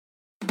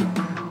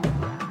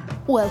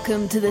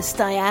Welcome to the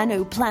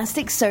Stiano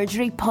Plastic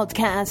Surgery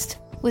Podcast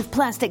with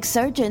plastic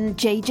surgeon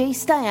JJ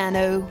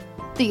Stiano,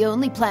 the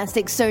only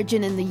plastic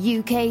surgeon in the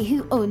UK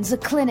who owns a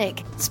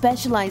clinic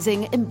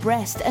specialising in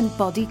breast and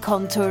body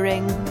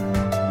contouring.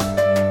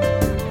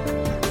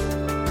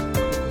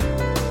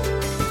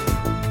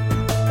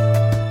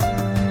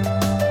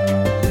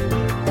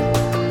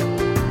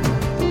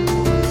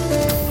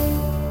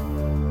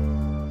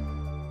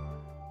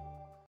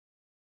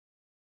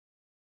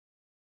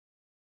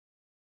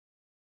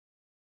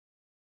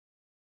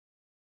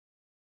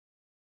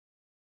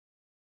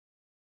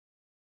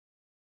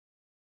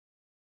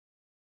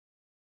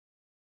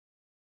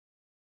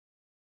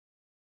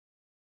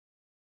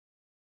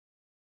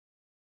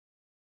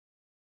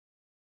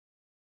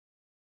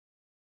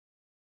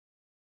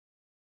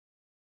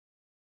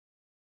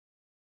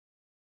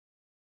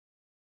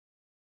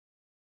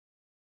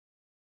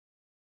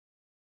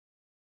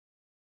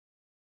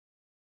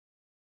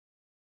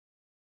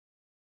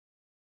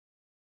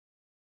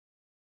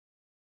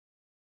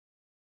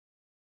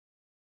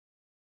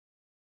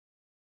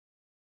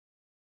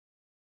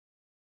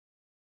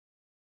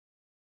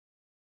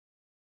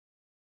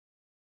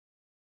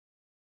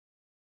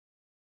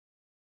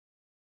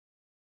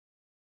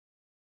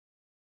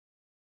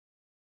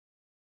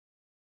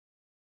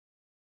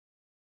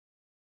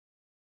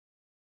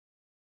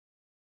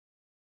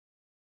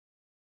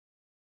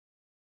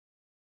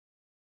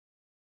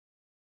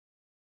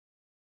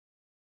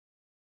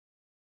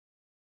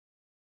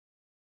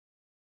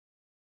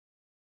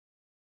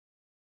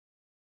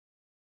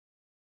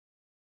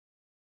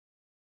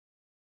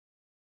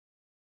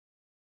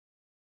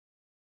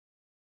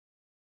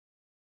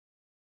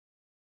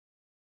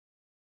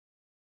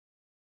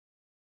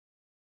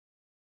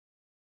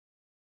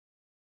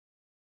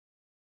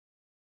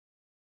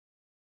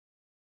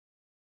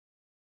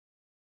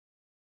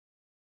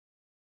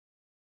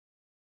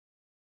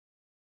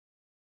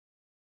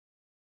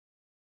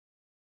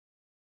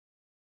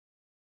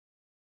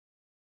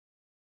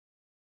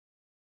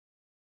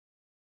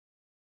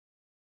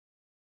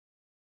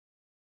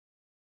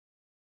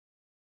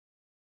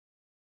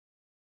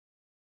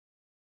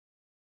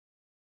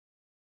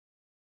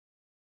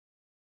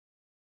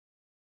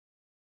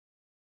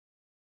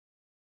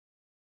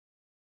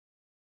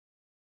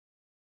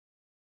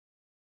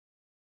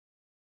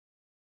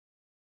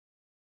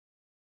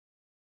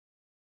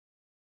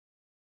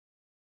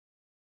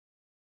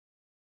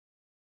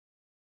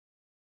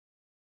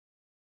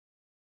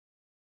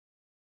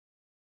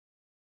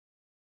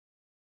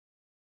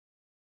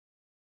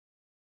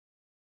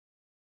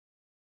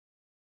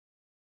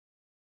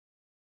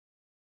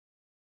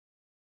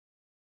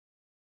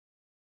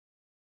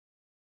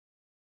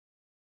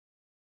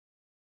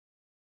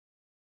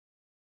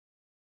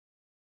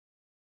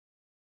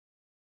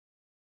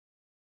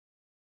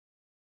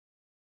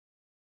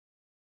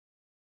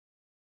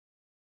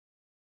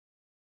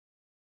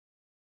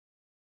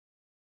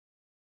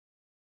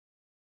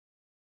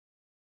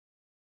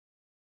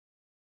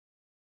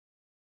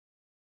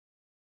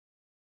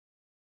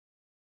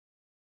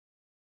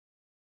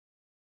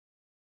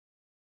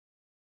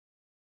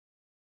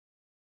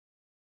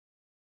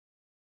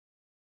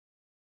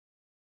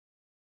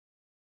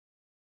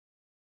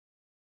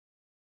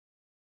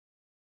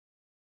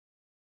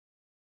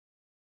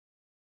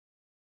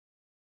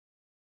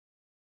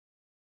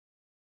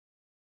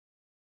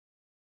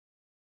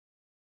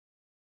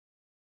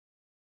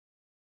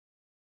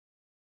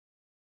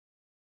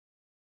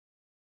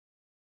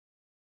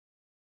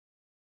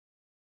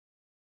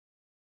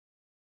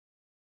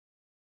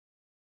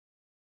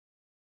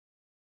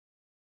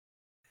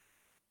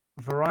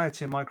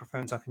 Variety of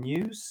microphones I can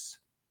use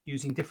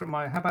using different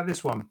How about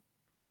this one?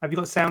 Have you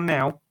got sound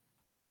now?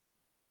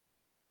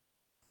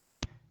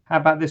 How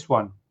about this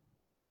one?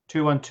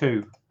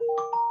 212.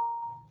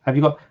 Have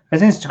you got?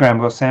 Has Instagram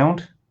got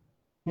sound?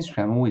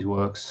 Instagram always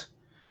works.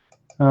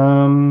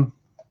 I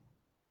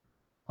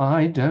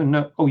don't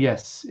know. Oh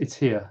yes, it's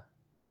here.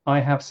 I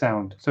have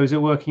sound. So is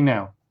it working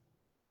now?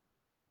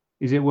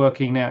 Is it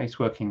working now? It's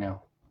working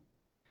now.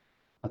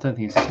 I don't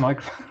think it's this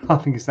microphone. I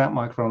think it's that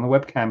microphone on the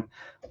webcam.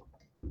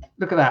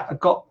 Look at that. I've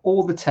got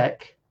all the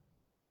tech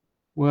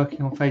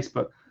working on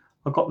Facebook.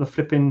 I've got the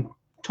flipping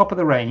top of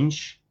the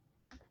range.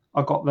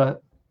 I've got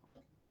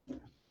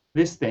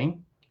this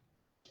thing.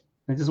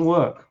 It doesn't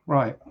work.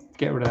 Right.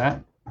 Get rid of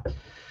that.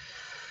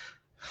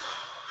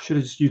 Should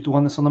have just used the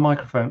one that's on the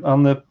microphone,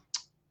 on the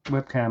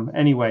webcam.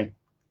 Anyway.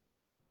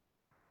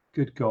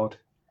 Good God.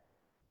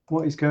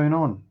 What is going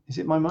on? Is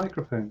it my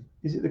microphone?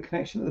 Is it the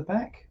connection at the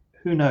back?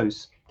 Who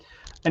knows?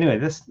 Anyway,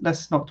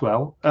 let's not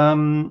dwell.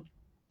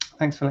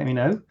 Thanks for letting me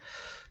know.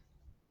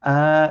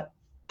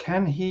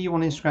 Can hear you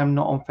on Instagram,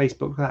 not on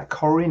Facebook. That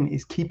Corinne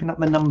is keeping up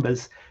the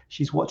numbers.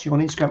 She's watching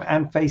on Instagram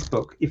and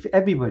Facebook. If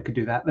everybody could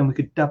do that, then we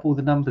could double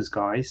the numbers,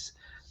 guys.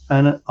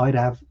 And I'd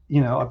have,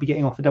 I'd be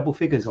getting off for double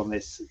figures on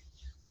this.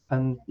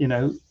 And,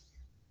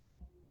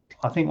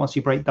 I think once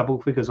you break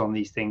double figures on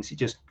these things, it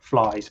just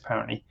flies,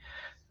 apparently.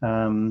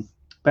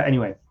 But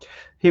anyway,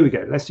 here we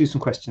go. Let's do some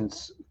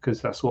questions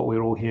because that's what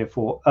we're all here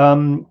for.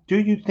 Do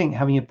you think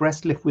having a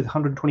breast lift with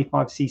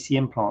 125cc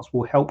implants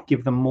will help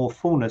give them more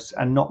fullness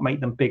and not make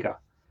them bigger?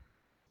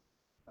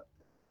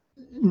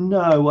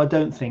 No, I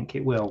don't think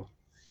it will.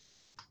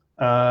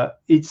 I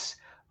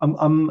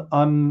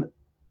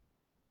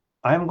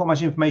haven't got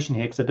much information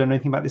here because I don't know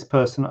anything about this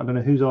person. I don't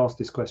know who's asked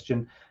this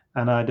question,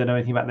 and I don't know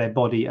anything about their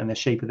body and the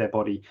shape of their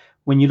body.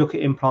 When you look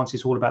at implants,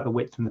 it's all about the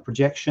width and the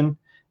projection.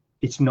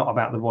 It's not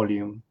about the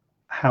volume.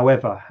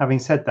 However, having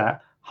said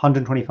that,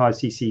 125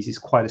 cc's is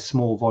quite a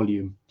small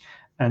volume,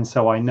 and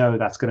so I know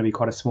that's going to be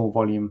quite a small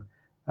volume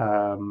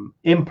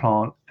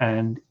implant,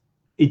 and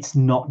it's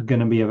not going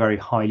to be a very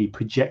highly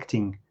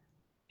projecting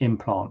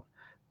implant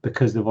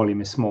because the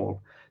volume is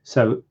small.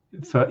 So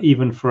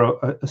even for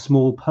a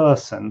small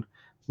person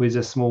with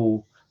a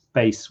small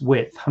base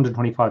width,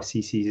 125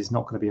 cc's is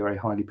not going to be a very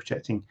highly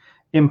projecting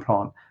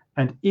implant.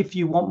 And if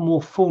you want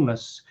more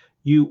fullness,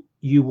 you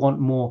want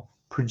more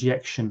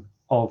projection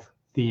of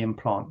the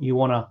implant. You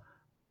want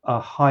a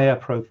higher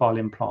profile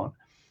implant.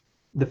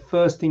 The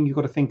first thing you've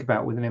got to think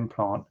about with an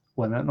implant,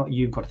 well, not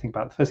you've got to think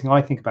about, the first thing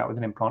I think about with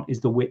an implant is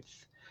the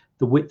width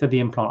of the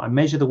implant. I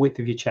measure the width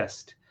of your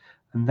chest,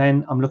 and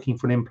then I'm looking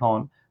for an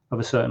implant of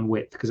a certain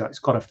width because it's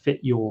got to fit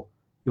your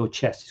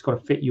chest. It's got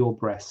to fit your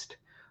breast.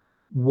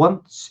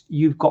 Once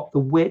you've got the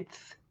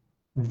width,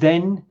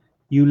 then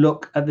you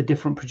look at the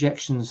different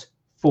projections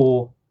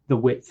for the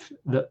width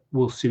that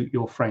will suit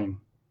your frame.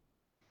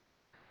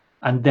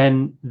 And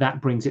then that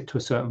brings it to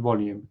a certain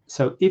volume.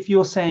 So if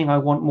you're saying I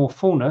want more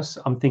fullness,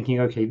 I'm thinking,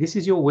 okay, this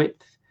is your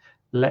width.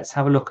 Let's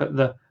have a look at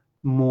the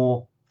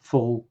more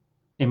full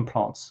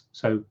implants.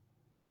 So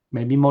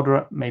maybe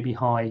moderate, maybe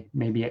high,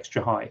 maybe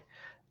extra high.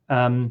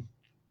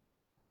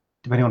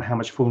 Depending on how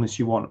much fullness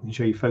you want. I can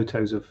show you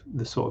photos of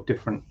the sort of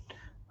different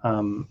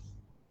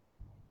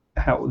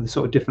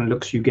different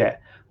looks you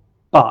get.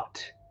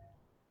 But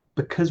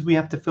because we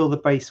have to fill the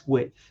base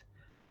width,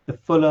 the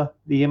fuller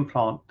the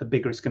implant, the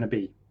bigger it's going to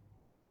be.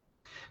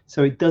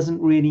 So it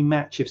doesn't really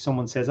match if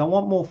someone says, I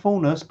want more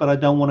fullness, but I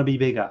don't want to be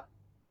bigger.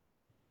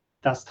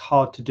 That's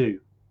hard to do.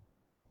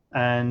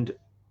 And,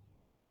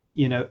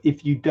 you know,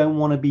 if you don't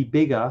want to be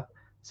bigger,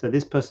 so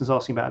this person's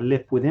asking about a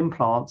lift with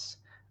implants,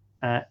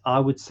 I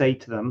would say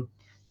to them,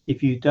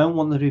 if you don't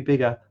want them to be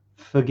bigger,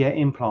 forget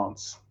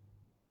implants.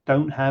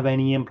 Don't have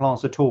any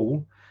implants at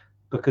all,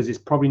 because it's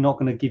probably not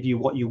going to give you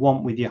what you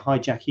want with your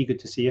hijack ego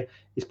to see you.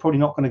 It's probably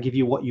not going to give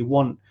you what you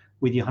want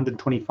with your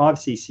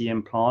 125cc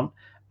implant,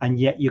 and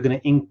yet you're going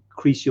to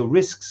increase your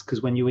risks,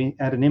 because when you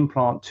add an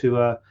implant to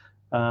a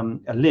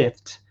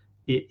lift,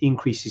 it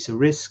increases the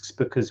risks,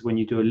 because when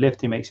you do a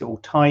lift, it makes it all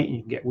tight and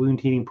you can get wound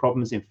healing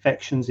problems,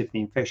 infections. If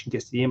the infection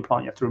gets to the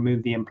implant, you have to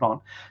remove the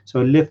implant.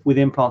 So a lift with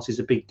implants is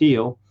a big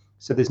deal.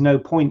 So there's no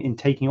point in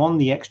taking on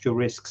the extra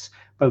risks,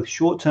 both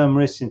short-term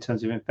risks in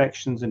terms of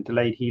infections and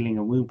delayed healing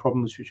and wound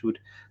problems, which would,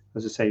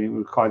 as I say,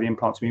 require the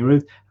implant to be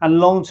removed, and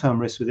long-term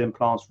risks with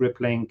implants,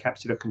 rippling,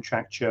 capsular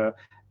contracture,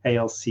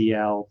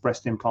 ALCL,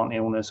 breast implant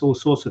illness, all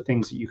sorts of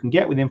things that you can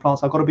get with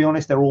implants. I've got to be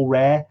honest, they're all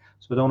rare,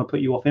 so I don't want to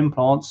put you off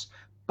implants.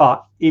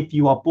 But if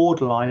you are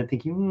borderline and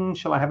thinking,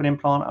 shall I have an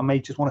implant? I may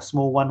just want a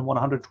small one,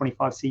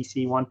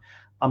 125cc one.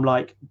 I'm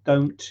like,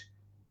 don't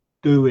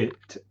do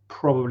it.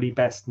 Probably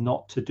best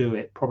not to do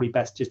it. Probably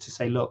best just to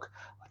say, look,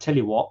 I'll tell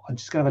you what, I'm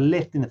just going to have a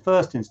lift in the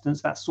first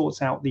instance. That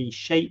sorts out the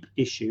shape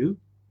issue.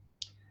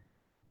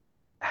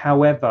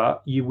 However,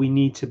 we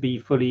need to be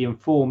fully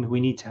informed.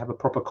 We need to have a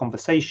proper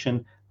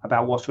conversation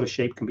about what sort of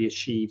shape can be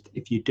achieved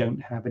if you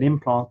don't have an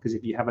implant. Because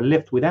if you have a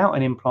lift without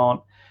an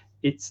implant,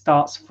 it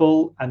starts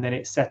full and then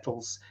it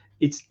settles.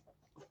 It's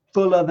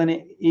fuller than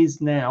it is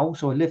now.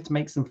 So a lift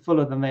makes them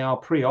fuller than they are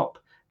pre-op.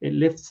 It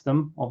lifts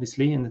them,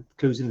 obviously, and it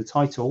goes in the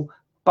title,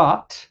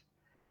 but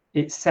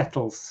it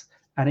settles.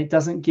 And it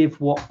doesn't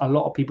give what a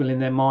lot of people in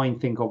their mind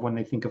think of when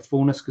they think of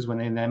fullness, because when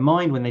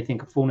they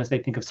think of fullness, they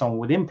think of someone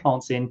with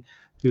implants in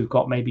who've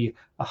got maybe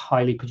a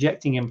highly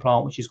projecting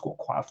implant, which has got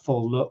quite a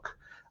full look,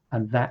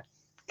 and that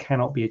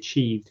cannot be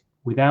achieved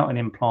without an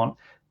implant.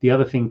 The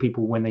other thing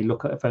people, when they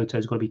look at a photo,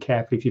 has got to be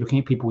careful. If you're looking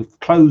at people with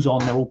clothes on,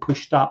 they're all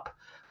pushed up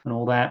and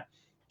all that.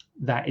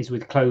 That is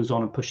with clothes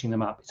on and pushing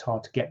them up. It's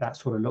hard to get that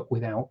sort of look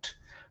without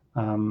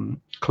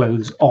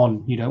clothes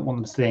on. You don't want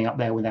them staying up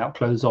there without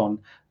clothes on.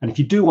 And if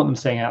you do want them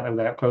staying out there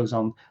without clothes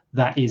on,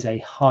 that is a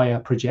higher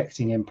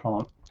projecting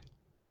implant.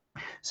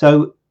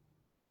 So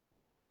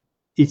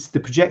it's the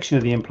projection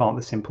of the implant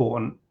that's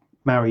important,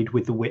 married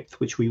with the width,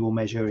 which we will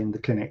measure in the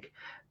clinic.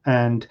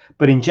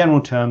 But in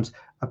general terms,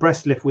 a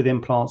breast lift with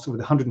implants, with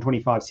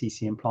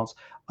 125cc implants,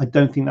 I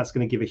don't think that's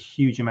going to give a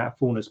huge amount of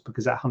fullness,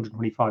 because at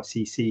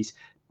 125cc's,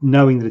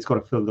 knowing that it's got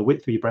to fill the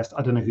width of your breast,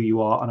 I don't know who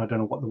you are and I don't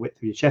know what the width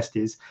of your chest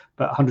is,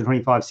 but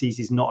 125cc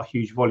is not a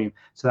huge volume.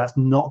 So that's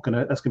going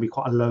to be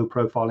quite a low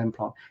profile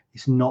implant.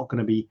 It's not going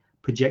to be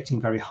projecting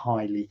very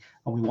highly,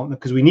 and we want them,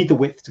 because we need the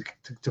width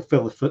to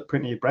fill the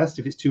footprint of your breast.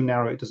 If it's too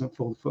narrow, it doesn't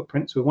fill the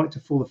footprint. So we want it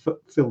to fill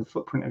the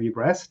footprint of your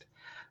breast.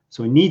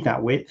 So we need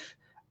that width.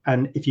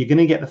 And if you're going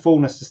to get the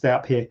fullness to stay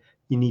up here,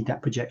 you need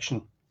that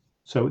projection.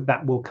 So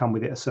that will come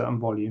with it, a certain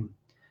volume.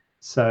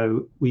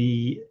 So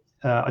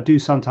I do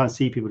sometimes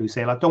see people who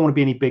say, I don't want to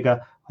be any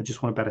bigger, I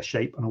just want a better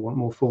shape and I want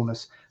more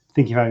fullness.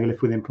 Thinking of having a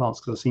lift with implants,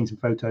 because I've seen some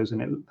photos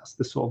and that's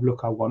the sort of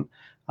look I want.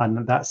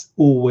 And that's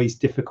always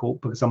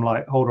difficult because I'm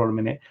like, hold on a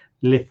minute,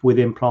 lift with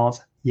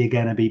implants, you're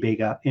going to be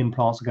bigger.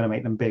 Implants are going to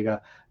make them bigger.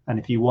 And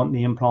if you want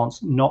the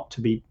implants not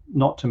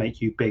to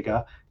make you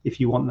bigger, if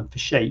you want them for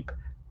shape,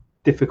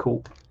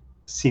 difficult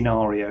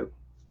scenario.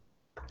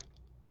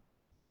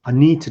 I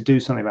need to do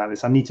something about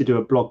this. I need to do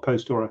a blog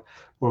post or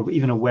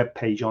even a web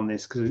page on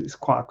this, because it's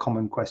quite a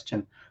common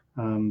question.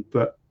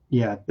 But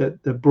yeah,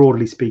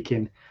 broadly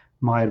speaking,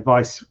 my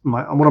advice,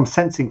 what I'm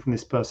sensing from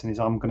this person is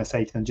I'm going to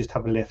say to them, just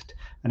have a lift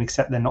and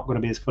accept they're not going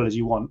to be as full as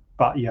you want,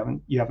 but you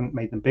haven't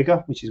made them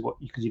bigger, which is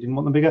because you didn't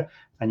want them bigger,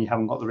 and you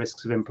haven't got the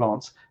risks of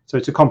implants. So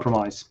it's a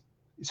compromise.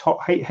 It's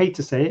hate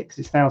to say it because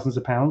it's thousands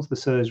of pounds, the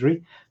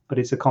surgery, but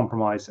it's a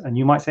compromise. And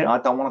you might say, I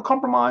don't want to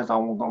compromise. I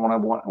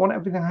want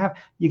everything I have.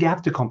 You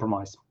have to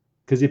compromise,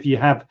 because if you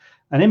have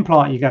an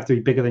implant, you have to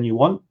be bigger than you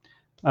want.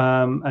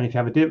 And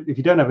if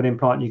you don't have an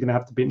implant, you're going to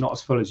have to be not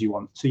as full as you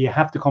want. So you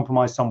have to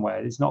compromise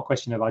somewhere. It's not a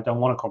question of I don't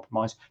want to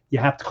compromise. You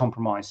have to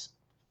compromise.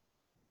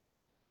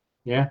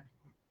 Yeah.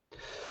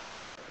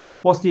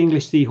 What's the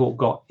English Seahawk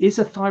got? Is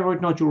a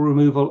thyroid nodule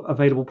removal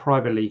available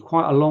privately?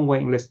 Quite a long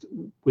waiting list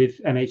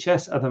with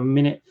NHS at the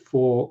minute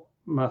for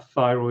my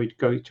thyroid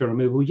goiter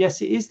removal.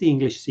 Yes, it is the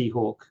English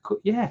Seahawk.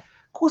 Yeah,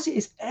 of course it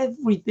is.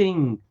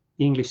 Everything,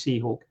 the English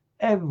Seahawk.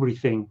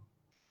 Everything.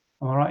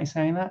 Am I right in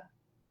saying that?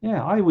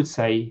 Yeah, I would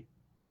say,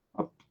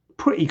 I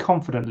pretty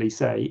confidently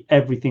say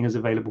everything is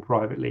available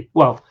privately.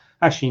 Well,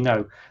 actually,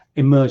 no.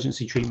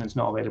 Emergency treatment's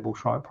not available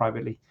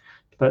privately.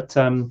 But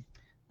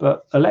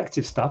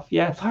elective stuff,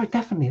 yeah, thyroid,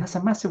 definitely, that's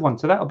a massive one.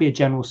 So that'll be a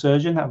general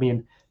surgeon, that'll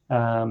be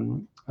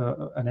an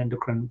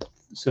endocrine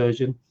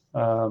surgeon,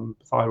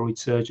 thyroid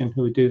surgeon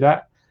who would do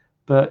that.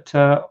 But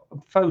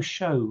faux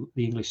show,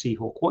 the English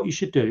Seahawk. What you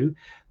should do,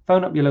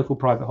 phone up your local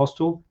private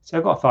hospital. Say,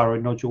 I've got a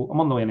thyroid nodule.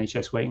 I'm on the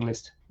NHS waiting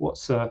list.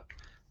 What's the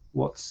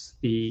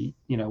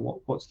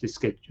what's this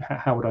schedule?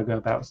 How would I go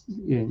about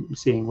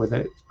seeing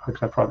whether I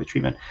could have private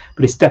treatment?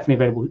 But it's definitely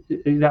available.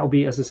 That will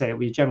be, as I say, it will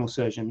be a general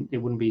surgeon. It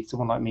wouldn't be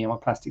someone like me. I'm a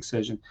plastic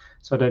surgeon,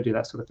 so I don't do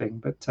that sort of thing.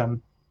 But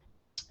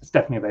it's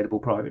definitely available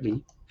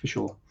privately for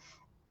sure.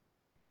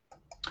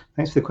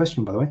 Thanks for the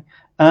question, by the way.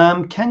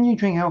 Can you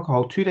drink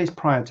alcohol 2 days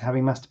prior to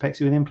having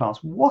mastopexy with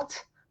implants?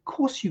 What? Of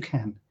course you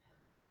can.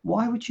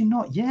 Why would you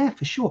not? Yeah,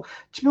 for sure.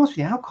 To be honest with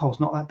you, alcohol's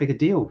not that big a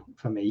deal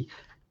for me.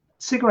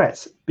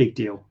 Cigarettes, big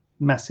deal,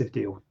 massive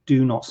deal.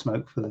 Do not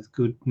smoke for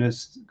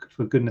goodness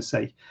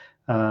sake.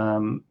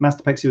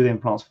 Mastopexy with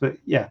implants, but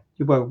yeah,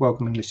 you're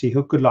welcome, English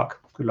Seahawk. Good luck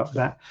with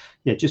that.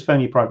 Yeah, just phone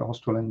your private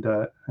hospital and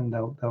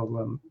they'll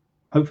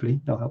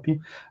hopefully they'll help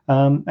you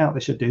out. They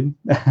should do.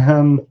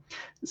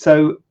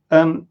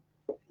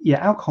 Yeah,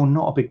 alcohol,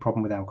 not a big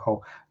problem with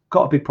alcohol.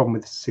 Got a big problem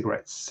with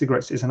cigarettes.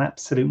 Cigarettes is an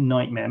absolute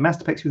nightmare.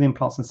 Mastopexy with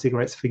implants and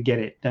cigarettes, forget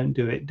it. Don't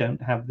do it.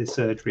 Don't have the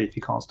surgery if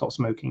you can't stop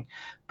smoking.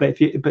 But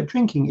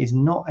drinking is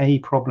not a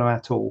problem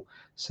at all.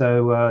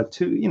 So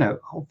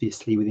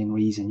obviously within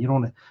reason. You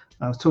don't want to.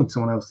 I was talking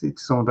to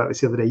someone about this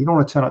the other day. You don't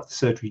want to turn up to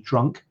surgery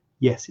drunk.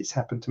 Yes, it's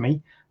happened to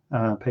me.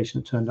 A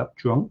patient turned up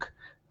drunk.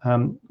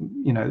 So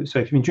if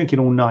you've been drinking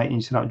all night and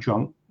you turn up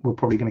drunk, we're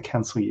probably going to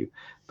cancel you.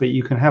 But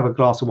you can have a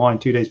glass of wine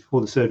 2 days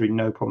before the surgery,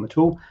 no problem at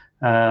all.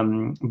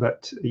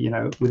 But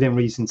within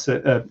reason,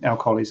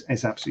 alcohol is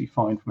absolutely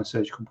fine from a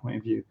surgical point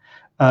of view.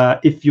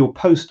 If you're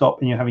post-op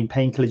and you're having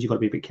painkillers, you've got to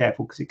be a bit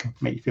careful because it can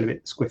make you feel a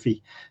bit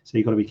squiffy. So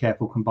you've got to be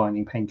careful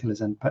combining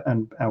painkillers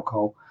and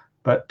alcohol.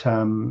 But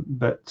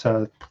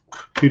 2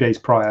 days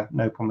prior,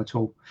 no problem at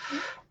all.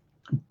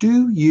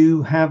 Do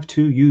you have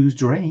to use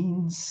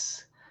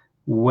drains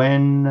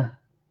when?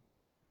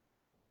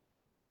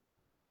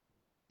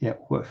 Yeah,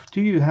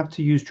 do you have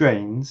to use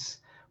drains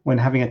when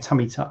having a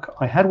tummy tuck?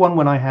 I had one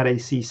when I had a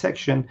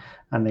C-section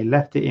and they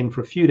left it in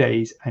for a few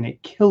days and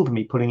it killed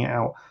me pulling it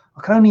out.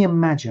 I can only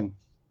imagine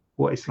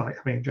what it's like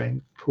having a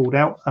drain pulled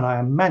out, and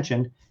I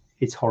imagine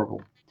it's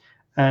horrible.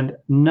 And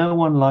no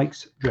one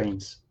likes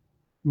drains.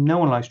 No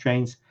one likes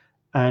drains.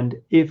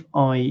 And if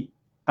I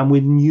am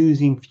with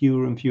using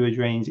fewer and fewer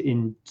drains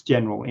in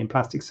general, in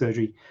plastic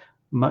surgery,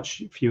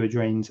 much fewer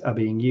drains are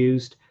being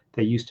used.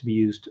 They used to be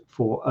used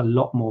for a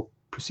lot more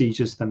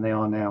procedures than they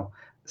are now.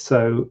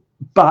 So,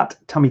 but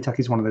tummy tuck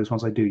is one of those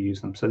ones I do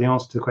use them. So the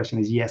answer to the question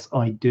is yes,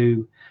 I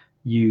do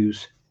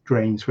use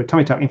drains for a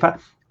tummy tuck. In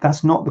fact,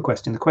 that's not the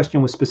question. The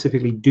question was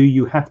specifically, do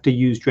you have to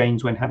use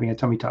drains when having a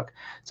tummy tuck?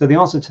 So the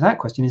answer to that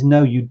question is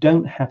no, you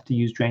don't have to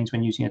use drains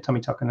when using a tummy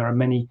tuck. And there are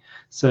many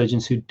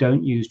surgeons who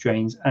don't use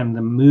drains, and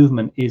the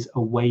movement is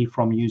away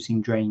from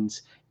using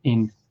drains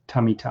in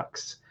tummy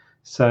tucks.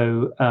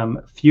 So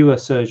fewer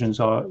surgeons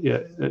are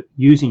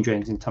using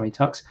drains in tummy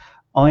tucks.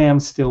 I am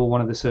still one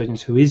of the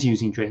surgeons who is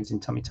using drains in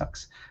tummy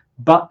tucks,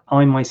 but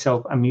I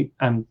myself am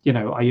I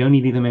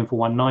only leave them in for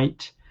one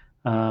night,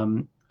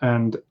 and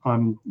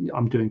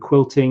I'm doing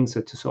quilting,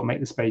 so to sort of make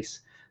the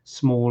space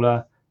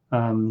smaller,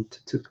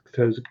 to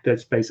close the dead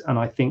space. And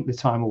I think the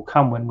time will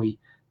come when we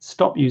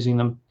stop using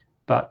them,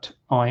 but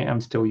I am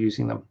still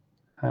using them.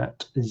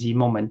 at the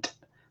moment,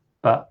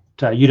 but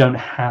you don't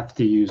have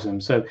to use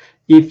them. So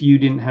if you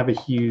didn't have a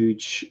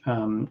huge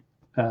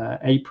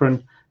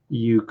apron,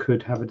 you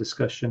could have a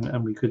discussion,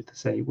 and we could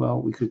say, well,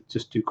 we could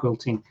just do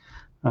quilting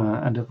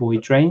and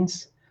avoid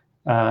drains,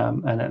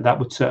 and that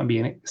would certainly be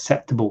an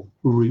acceptable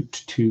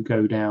route to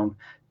go down.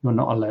 You're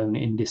not alone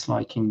in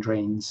disliking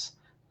drains,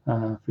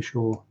 for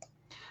sure.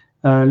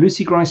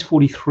 Lucy Grice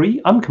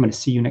 43, I'm coming to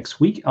see you next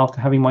week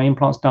after having my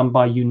implants done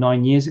by you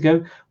 9 years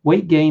ago.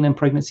 Weight gain and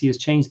pregnancy has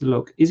changed the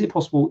look. Is it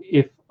possible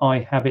if I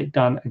have it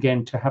done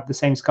again to have the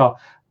same scar?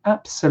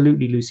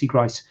 Absolutely, Lucy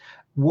Grice.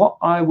 What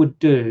I would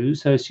do,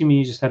 so assuming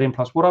you just had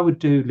implants, what I would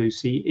do,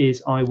 Lucy,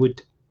 is I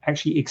would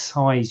actually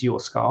excise your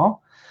scar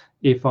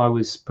if I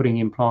was putting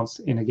implants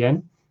in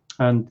again,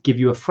 and give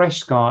you a fresh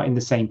scar in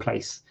the same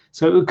place.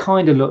 So it would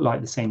kind of look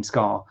like the same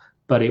scar,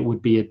 but it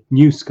would be a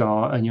new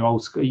scar, and your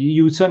old scar,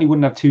 you certainly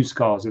wouldn't have two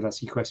scars, if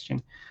that's your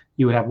question.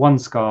 You would have one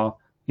scar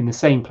in the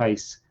same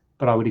place,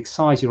 but I would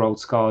excise your old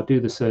scar, do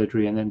the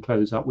surgery, and then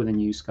close up with a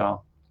new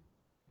scar.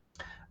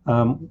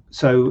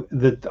 So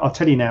I'll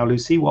tell you now,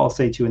 Lucy, what I'll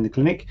say to you in the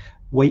clinic: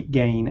 weight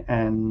gain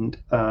and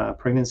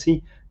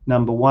pregnancy.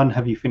 Number one,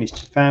 have you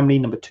finished family?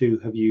 Number two,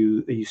 are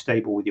you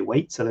stable with your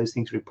weight? So those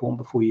things are important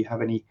before you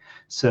have any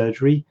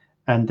surgery.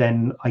 And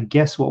then I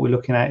guess what we're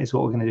looking at is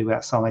what we're going to do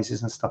about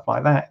sizes and stuff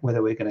like that,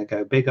 whether we're going to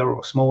go bigger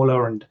or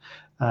smaller, and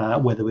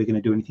whether we're going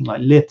to do anything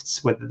like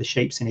lifts, whether the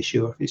shape's an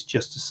issue or if it's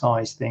just a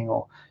size thing,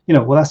 or,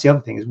 well, that's the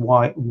other thing, is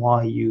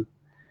why you,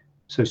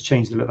 so it's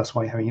changed the look. That's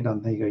why you're having it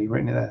done. There you go. You've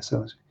written it there.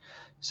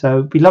 So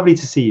it'd be lovely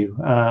to see you.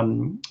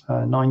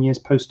 9 years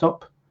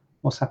post-op.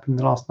 What's happened in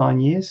the last 9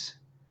 years?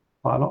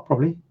 Quite a lot,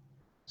 probably.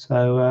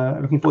 So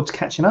looking forward to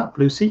catching up,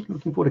 Lucy.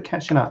 Looking forward to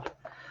catching up.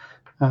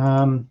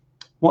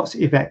 What's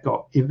Yvette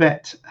got?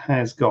 Yvette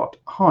has got,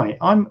 hi,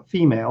 I'm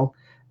female,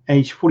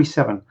 age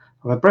 47.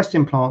 I've had breast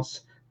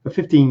implants for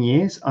 15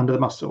 years under the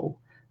muscle.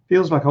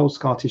 Feels like old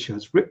scar tissue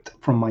has ripped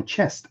from my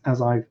chest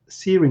as I've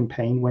searing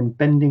pain when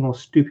bending or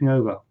stooping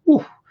over.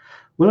 Oof.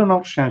 Will an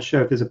ultrasound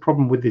show if there's a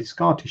problem with the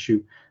scar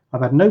tissue?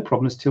 I've had no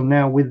problems till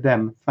now with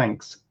them,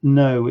 thanks.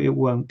 No, it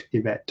won't,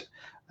 Yvette.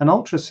 An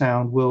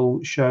ultrasound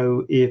will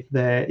show if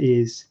there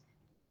is,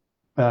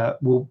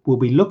 we'll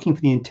be looking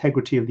for the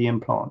integrity of the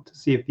implant to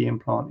see if the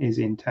implant is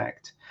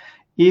intact.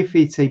 If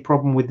it's a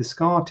problem with the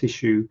scar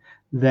tissue,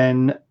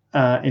 then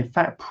in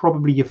fact,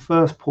 probably your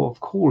first port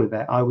of call of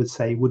that, I would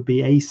say, would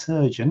be a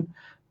surgeon,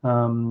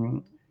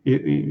 the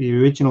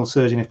original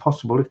surgeon, if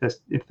possible,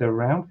 if they're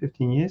around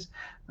 15 years.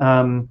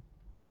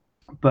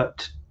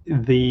 But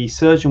the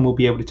surgeon will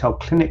be able to tell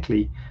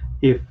clinically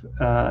if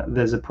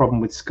there's a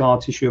problem with scar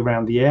tissue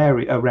around the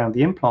area, around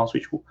the implants,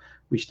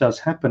 which does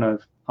happen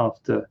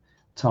after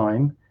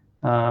time.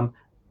 So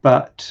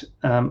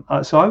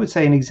I would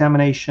say an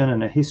examination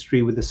and a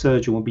history with the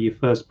surgeon will be your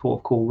first port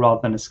of call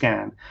rather than a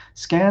scan.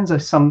 Scans are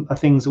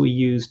things that we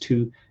use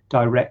to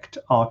direct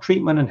our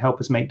treatment and help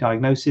us make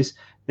diagnosis.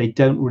 They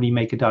don't really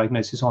make a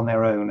diagnosis on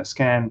their own. A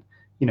scan,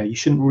 you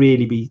shouldn't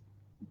really be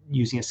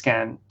using a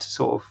scan to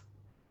sort of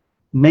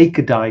make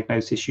a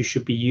diagnosis. You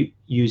should be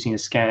using a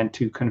scan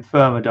to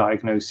confirm a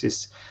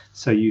diagnosis.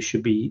 So you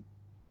should be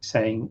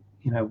saying,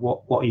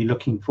 what are you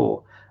looking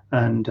for?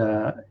 And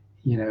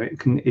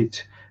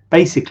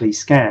basically,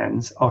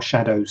 scans are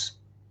shadows.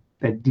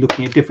 They're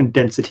looking at different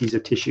densities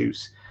of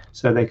tissues.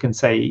 So they can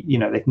say,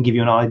 they can give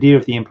you an idea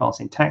if the implant's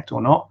intact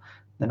or not.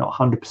 They're not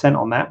 100%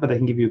 on that, but they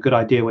can give you a good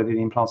idea whether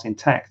the implant's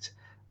intact.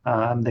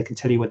 They can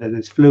tell you whether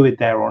there's fluid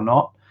there or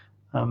not,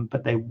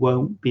 but they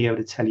won't be able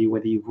to tell you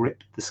whether you've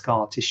ripped the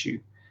scar tissue.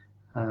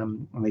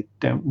 And they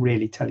don't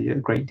really tell you a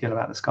great deal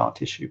about the scar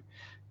tissue.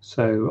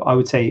 So I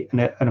would say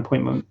an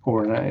appointment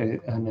or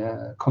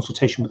a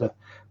consultation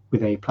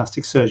with a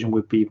plastic surgeon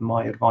would be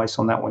my advice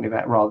on that one,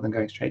 rather than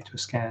going straight to a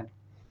scan.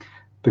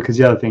 Because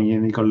the other thing,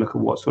 you've got to look at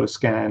what sort of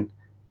scan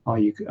are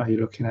you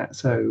looking at.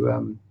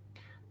 So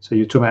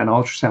you're talking about an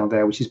ultrasound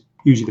there, which is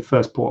usually the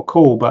first port of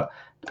call, but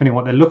depending on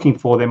what they're looking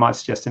for, they might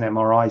suggest an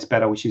MRI is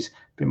better, which is a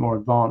bit more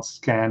advanced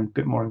scan, a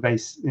bit more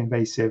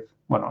invasive.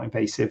 Well, not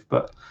invasive,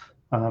 but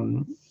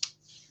a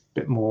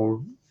bit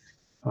more.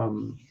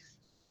 An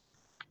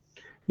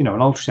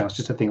ultrasound is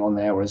just a thing on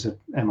there, whereas an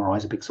MRI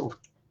is a big sort of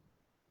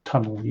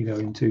tunnel you go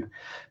into,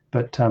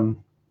 but a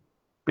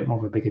bit more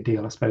of a bigger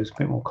deal, I suppose, a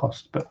bit more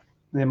cost, but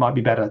it might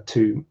be better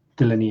to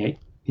delineate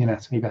the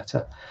anatomy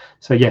better.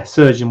 So yeah,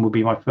 surgeon would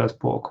be my first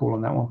port of call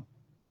on that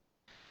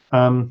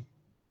one.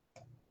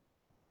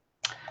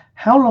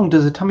 How long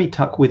does a tummy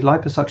tuck with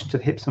liposuction to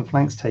the hips and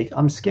flanks take?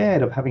 I'm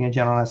scared of having a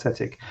general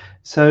anesthetic.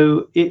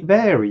 So it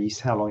varies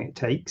how long it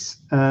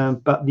takes,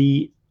 but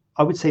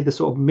I would say the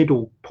sort of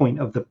middle point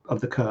of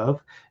the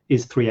curve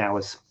is 3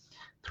 hours.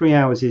 3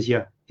 hours is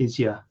your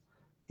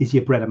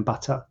bread and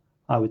butter,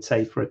 I would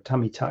say, for a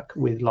tummy tuck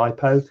with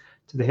lipo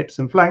to the hips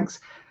and flanks.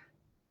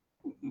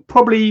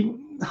 Probably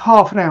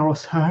half an hour or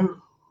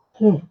so.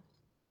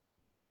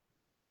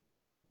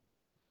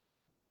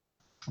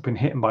 I've been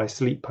hit by a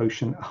sleep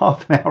potion.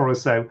 Half an hour or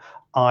so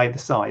either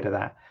side of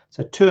that.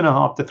 So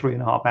 2.5 to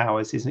 3.5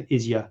 hours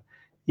is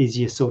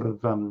your sort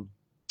of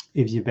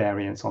is your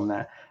variance on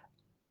that.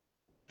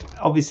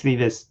 Obviously,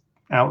 there's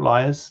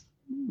outliers.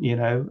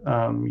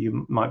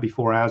 You might be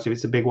 4 hours if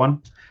it's a big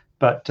one,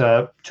 but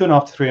 2.5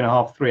 to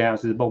 3.5, 3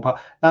 hours is a ballpark.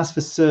 That's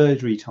for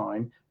surgery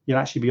time. You'll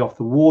actually be off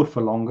the ward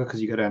for longer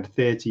because you go down to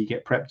theatre, you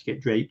get prepped, you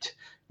get draped.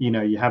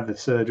 You have the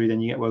surgery,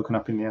 then you get woken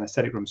up in the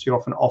anaesthetic room. So you're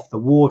often off the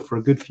ward for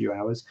a good few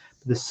hours.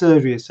 But the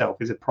surgery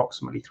itself is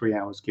approximately 3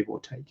 hours, give or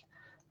take.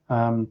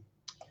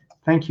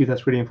 Thank you.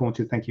 That's really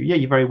informative. Thank you. Yeah,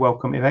 you're very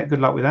welcome, Yvette. Good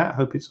luck with that.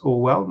 Hope it's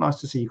all well.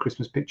 Nice to see your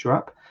Christmas picture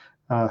up.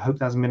 Hope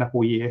that hasn't been up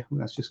all year.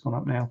 That's just gone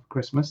up now for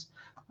Christmas.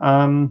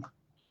 So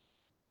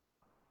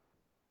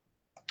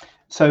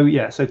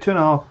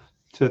 2.5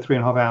 to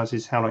 3.5 hours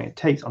is how long it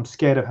takes. I'm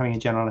scared of having a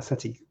general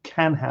anesthetic. You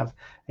can have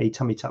a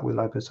tummy tuck with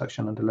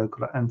liposuction under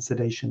local and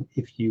sedation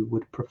if you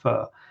would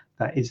prefer.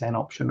 That is an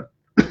option.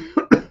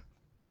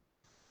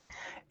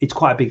 It's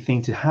quite a big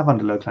thing to have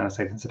under local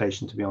anesthetic and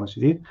sedation, to be honest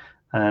with you.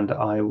 And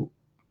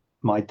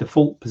my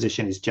default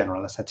position is general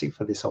anesthetic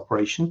for this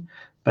operation.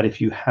 But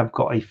if you have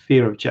got a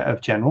fear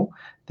of general,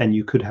 then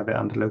you could have it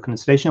under local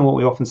sedation. And what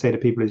we often say to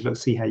people is, look,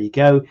 see how you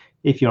go.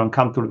 If you're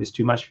uncomfortable, if it's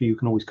too much for you, you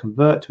can always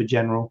convert to a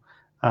general.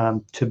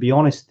 To be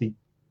honest, the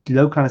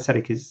local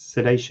anesthetic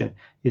sedation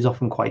is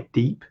often quite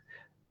deep,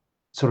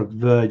 sort of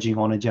verging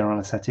on a general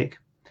anesthetic.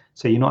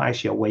 So you're not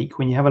actually awake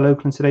when you have a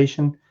local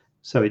sedation.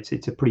 So it's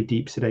a pretty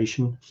deep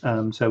sedation.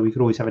 So we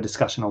could always have a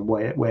discussion on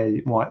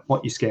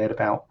what you're scared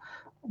about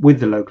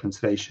with the local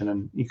sedation,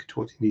 and you could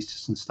talk to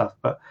anaesthetists and stuff,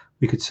 but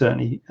we could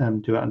certainly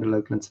do it under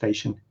local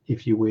sedation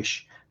if you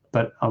wish.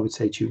 But I would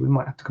say to you, we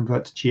might have to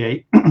convert to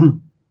GA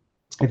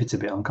if it's a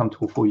bit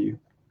uncomfortable for you.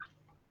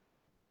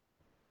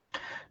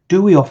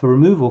 Do we offer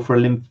removal for a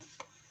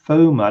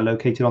lymphoma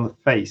located on the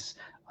face?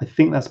 I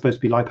think that's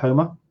supposed to be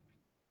lipoma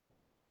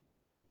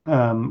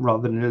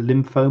rather than a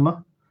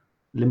lymphoma.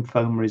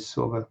 Lymphoma is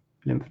sort of a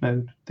lymph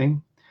node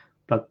thing,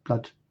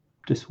 blood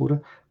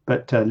disorder.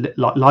 But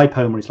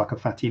lipoma is like a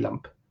fatty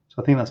lump.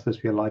 So I think that's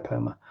supposed to be a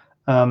lipoma.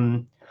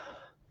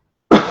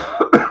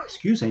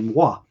 Excuse me,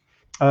 moi.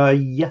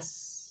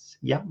 Yes.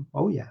 Yeah.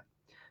 Oh, yeah.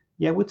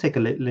 Yeah, we'll take a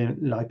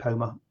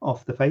lipoma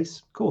off the face,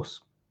 of course.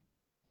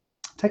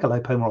 Take a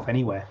lipoma off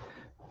anywhere.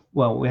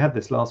 Well, we had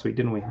this last week,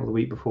 didn't we? Or the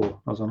week before.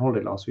 I was on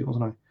holiday last week,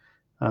 wasn't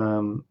I?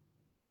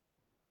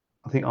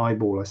 I think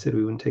eyeball. I said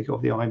we wouldn't take it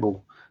off the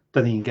eyeball.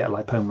 Don't think you can get a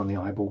lipoma on the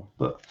eyeball,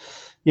 but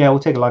yeah, we'll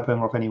take a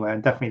lipoma off anywhere,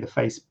 and definitely the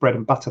face, bread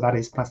and butter. That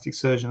is plastic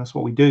surgeon. That's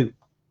what we do.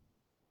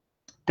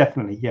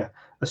 Definitely, yeah.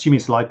 Assuming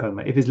it's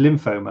lipoma. If it's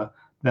lymphoma,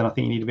 then I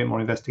think you need a bit more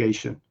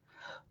investigation.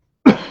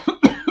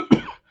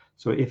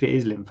 So if it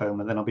is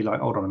lymphoma, then I'll be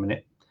like, hold on a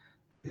minute.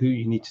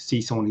 You need to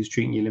see someone who's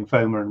treating your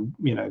lymphoma,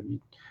 and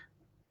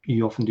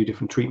you often do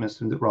different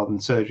treatments rather than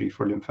surgery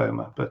for a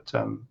lymphoma. But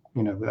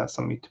that's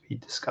something to be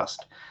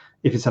discussed.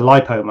 If it's a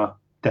lipoma,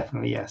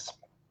 definitely yes.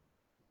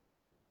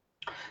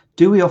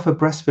 Do we offer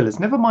breast fillers?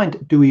 Never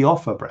mind, do we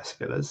offer breast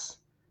fillers?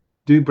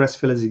 Do breast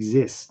fillers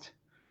exist?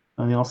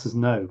 And the answer is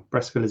no.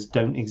 Breast fillers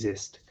don't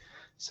exist.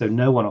 So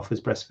no one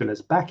offers breast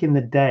fillers. Back in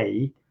the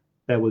day,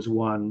 there was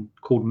one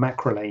called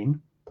Macrolane,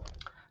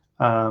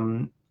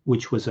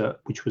 which was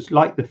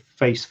like the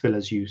face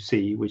fillers you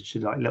see, which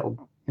is like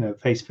little,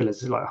 face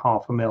fillers is like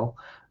 0.5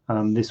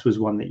 ml. This was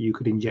one that you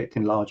could inject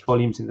in large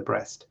volumes in the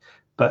breast,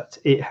 but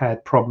it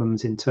had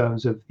problems in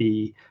terms of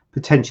the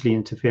potentially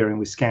interfering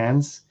with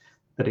scans,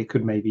 that it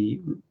could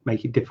maybe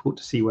make it difficult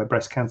to see where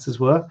breast cancers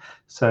were.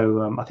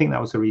 So I think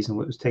that was the reason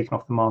it was taken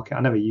off the market.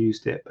 I never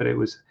used it, but it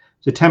was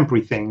a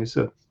temporary thing.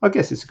 So I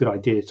guess it's a good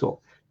idea to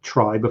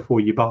try before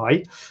you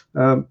buy.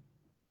 But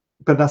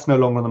that's no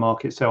longer on the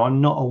market. So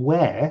I'm not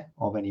aware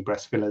of any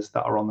breast fillers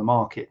that are on the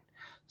market.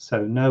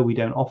 So no, we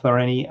don't offer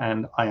any,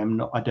 and I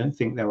don't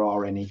think there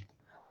are any.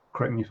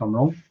 Correct me if I'm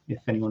wrong,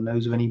 if anyone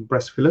knows of any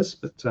breast fillers,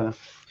 but I've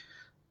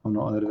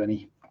not heard of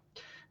any.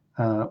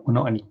 Well,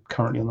 not any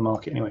currently on the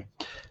market anyway.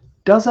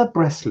 Does a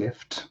breast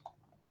lift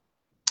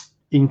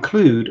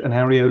include an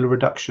areola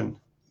reduction?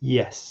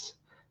 Yes.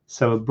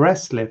 So a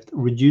breast lift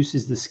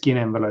reduces the skin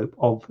envelope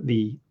of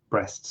the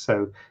breast,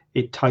 so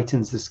it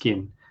tightens the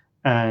skin.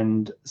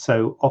 And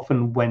so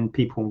often when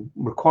people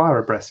require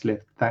a breast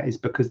lift, that is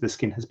because the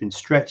skin has been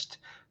stretched,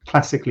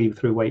 classically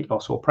through weight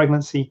loss or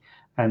pregnancy,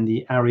 and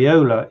the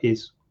areola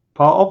is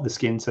part of the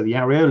skin, so the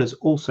areola has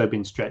also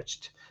been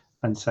stretched,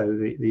 and so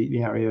the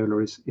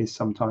areola is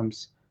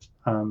sometimes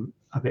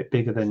a bit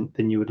bigger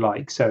than you would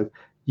like. So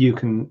you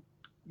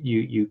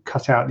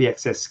cut out the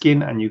excess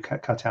skin and you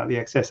cut out the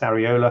excess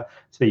areola,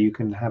 so you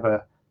can have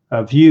a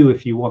view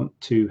if you want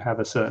to have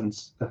a certain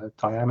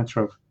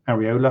diameter of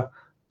areola.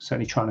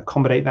 Certainly try and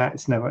accommodate that.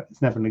 It's never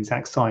an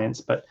exact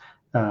science, but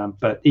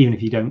even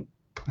if you don't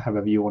have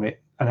a view on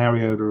it, an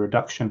areola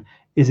reduction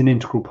is an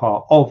integral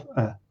part of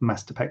a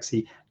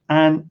mastopexy,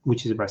 and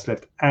which is a breast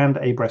lift, and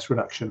a breast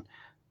reduction.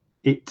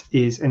 It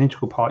is an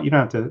integral part. You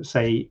don't have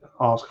to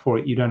ask for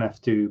it. You don't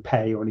have to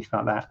pay or anything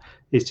like that.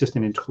 It's just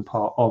an integral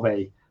part of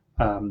a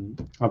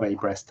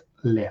breast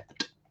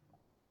lift.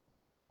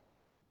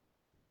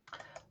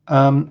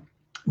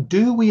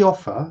 Do we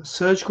offer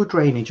surgical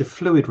drainage of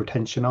fluid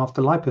retention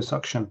after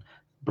liposuction?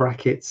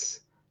 Brackets,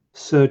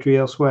 surgery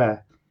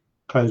elsewhere,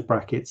 close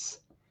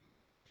brackets.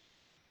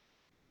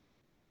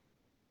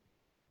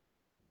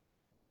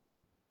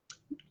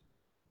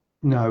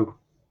 No.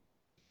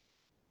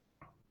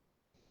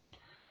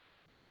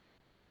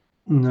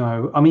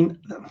 No. I mean,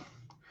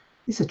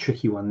 it's a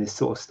tricky one, this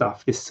sort of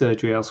stuff, this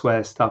surgery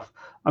elsewhere stuff.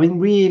 I mean,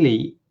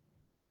 really,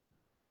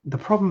 the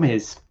problem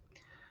is,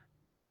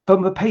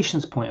 from the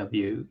patient's point of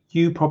view,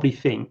 you probably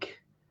think,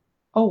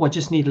 oh, I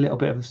just need a little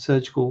bit of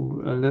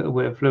a little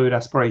bit of fluid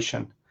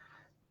aspiration.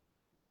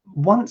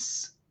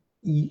 Once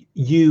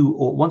you,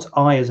 or once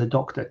I as a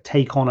doctor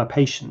take on a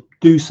patient,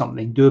 do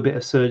something, do a bit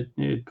of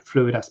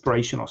fluid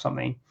aspiration or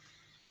something,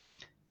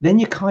 then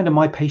you're kind of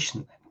my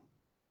patient.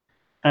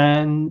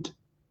 And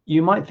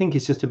you might think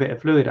it's just a bit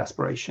of fluid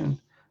aspiration,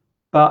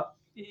 but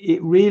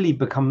it really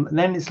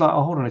then it's like,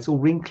 oh, hold on, it's all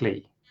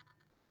wrinkly.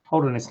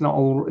 Hold on, it's not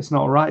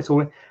all right. It's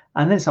all,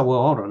 and then it's like,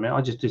 well, hold on a minute,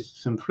 I just did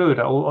some fluid,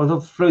 or the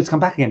fluid's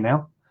come back again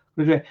now.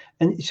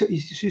 And so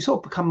you sort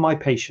of become my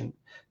patient.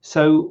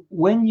 So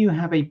when you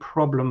have a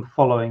problem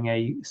following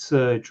a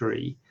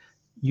surgery,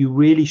 you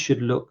really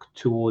should look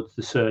towards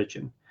the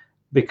surgeon,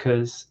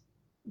 because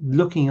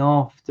looking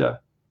after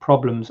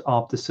problems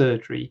after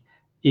surgery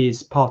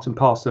is part and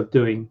parcel of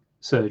doing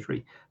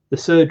surgery. The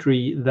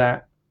surgery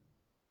that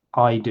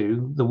I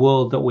do, the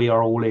world that we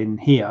are all in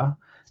here,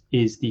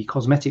 is the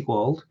cosmetic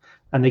world.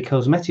 And the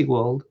cosmetic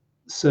world,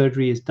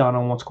 surgery is done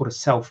on what's called a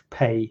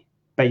self-pay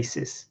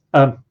basis.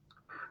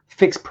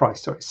 Fixed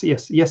price, sorry. So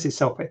yes, it's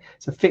self-pay.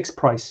 It's a fixed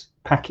price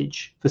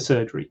package for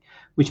surgery,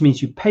 which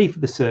means you pay for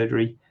the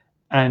surgery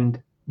and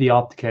the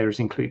aftercare is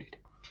included.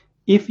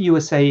 If you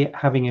are, say,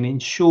 working in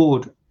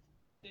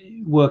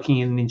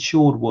an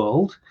insured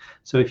world,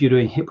 so if you're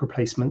doing hip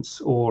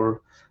replacements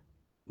or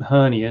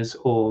hernias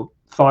or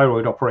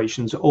thyroid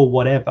operations or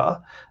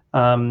whatever,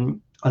 a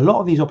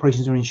lot of these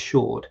operations are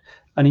insured.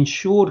 And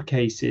insured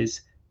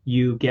cases,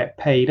 you get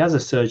paid as a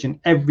surgeon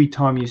every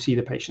time you see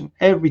the patient.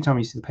 Every time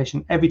you see the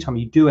patient, every time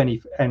you do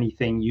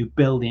anything, you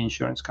bill the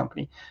insurance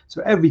company.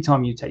 So every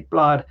time you take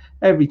blood,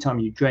 every time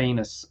you drain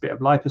a bit of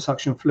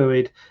liposuction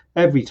fluid,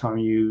 every time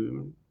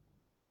you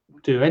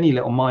do any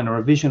little minor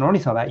revision or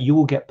anything like that, you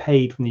will get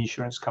paid from the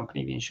insurance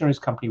company. The insurance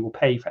company will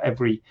pay for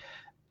every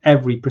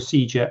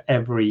procedure,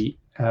 every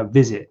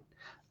visit.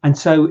 And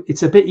so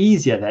it's a bit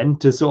easier then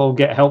to sort of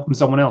get help from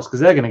someone else, because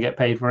they're going to get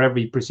paid for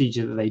every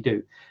procedure that they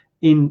do.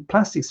 In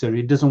plastic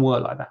surgery, it doesn't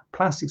work like that.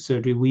 Plastic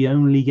surgery, we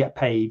only get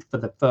paid for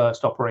the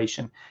first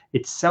operation.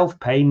 It's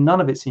self-pay, none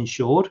of it's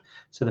insured,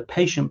 so the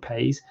patient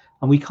pays,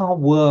 and we can't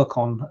work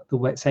on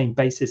the same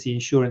basis the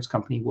insurance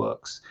company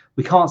works.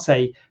 We can't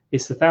say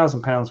it's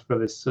 £1,000 for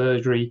this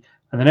surgery,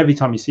 and then every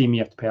time you see me,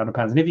 you have to pay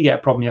 £100. And if you get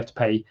a problem, you have to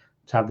pay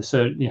to have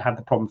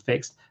the problem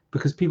fixed,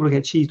 because people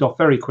get cheesed off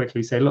very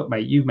quickly. Say, look,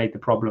 mate, you've made the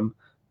problem.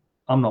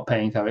 I'm not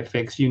paying to have it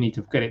fixed. You need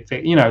to get it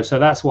fixed. So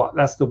that's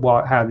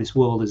how this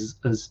world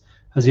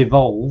has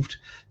evolved.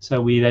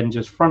 So we then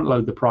just front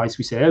load the price.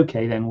 We say,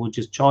 okay, then we'll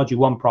just charge you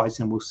one price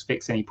and we'll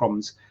fix any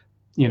problems,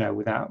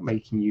 without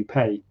making you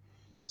pay.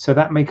 So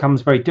that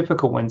becomes very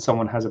difficult when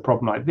someone has a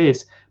problem like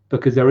this,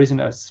 because there isn't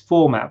a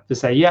format to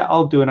say, yeah,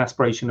 I'll do an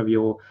aspiration of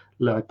your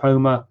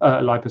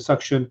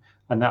liposuction,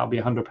 and that'll be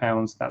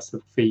 £100. That's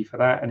the fee for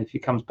that. And if it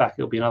comes back,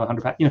 it'll be another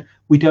 £100.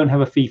 We don't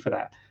have a fee for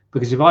that,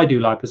 because if I do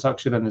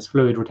liposuction and there's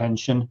fluid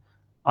retention,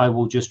 I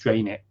will just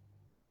drain it,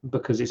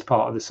 because it's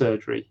part of the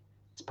surgery.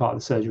 It's part of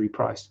the surgery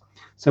price.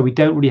 So we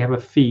don't really have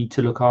a fee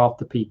to look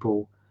after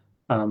people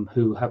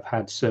who have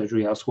had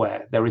surgery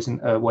elsewhere. There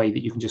isn't a way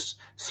that you can just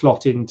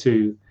slot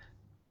into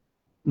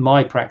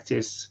my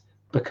practice,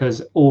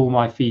 because all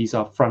my fees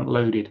are front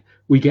loaded.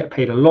 We get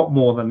paid a lot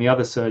more than the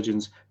other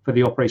surgeons for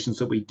the operations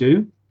that we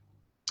do.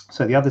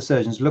 So the other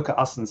surgeons look at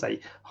us and say,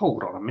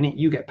 hold on a minute,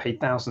 you get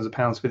paid thousands of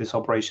pounds for this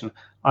operation.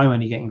 I'm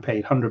only getting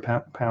paid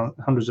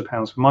hundreds of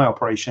pounds for my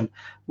operation.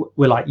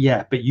 We're like,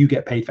 yeah, but you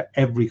get paid for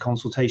every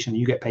consultation.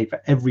 You get paid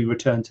for every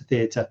return to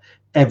theatre,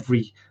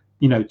 every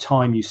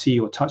time you see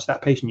or touch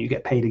that patient, you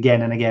get paid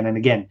again and again and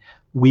again.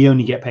 We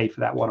only get paid for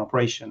that one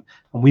operation.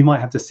 And we might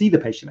have to see the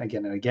patient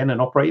again and again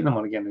and operate them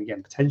on again and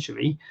again,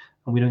 potentially,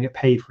 and we don't get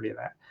paid for any of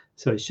that.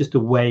 So it's just the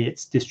way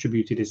it's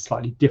distributed is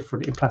slightly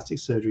different in plastic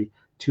surgery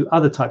to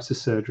other types of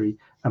surgery.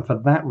 And for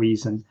that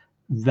reason,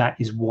 that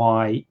is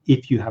why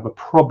if you have a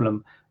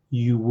problem,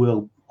 you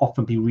will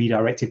often be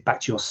redirected back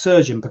to your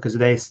surgeon, because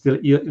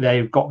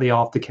they've got the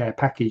aftercare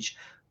package.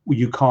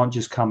 You can't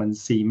just come and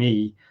see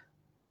me,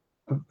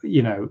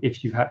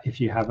 if you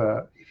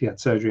had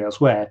surgery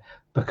elsewhere,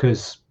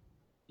 because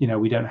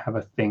we don't have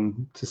a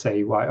thing to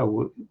say, right,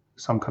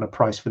 some kind of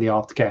price for the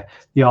aftercare.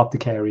 The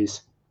aftercare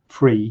is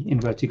free,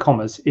 inverted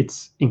commas.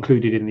 It's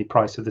included in the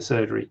price of the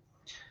surgery.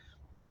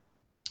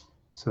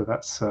 So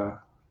that's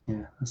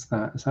that's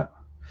that. Is that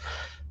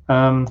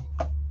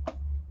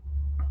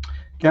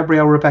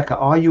Gabrielle Rebecca,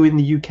 are you in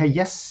the UK?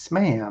 Yes,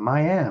 ma'am,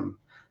 I am.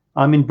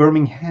 I'm in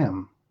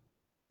Birmingham.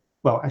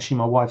 Well, actually,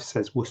 my wife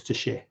says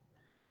Worcestershire.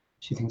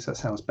 She thinks that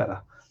sounds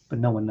better, but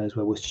no one knows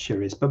where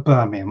Worcestershire is. But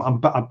Birmingham,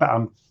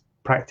 I'm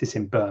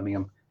practicing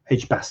Birmingham,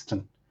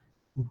 Edgbaston,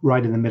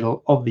 right in the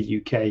middle of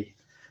the UK,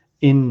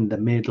 in the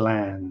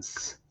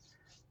Midlands.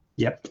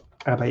 Yep.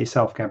 How about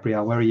yourself,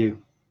 Gabrielle? Where are you?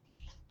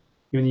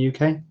 You in the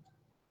UK?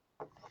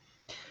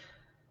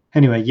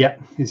 Anyway, yeah,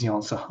 is the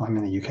answer. I'm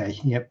in the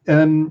UK. Yep.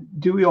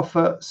 Do we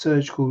offer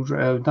surgical?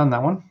 Done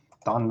that one.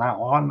 Done that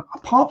one.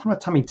 Apart from a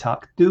tummy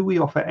tuck, do we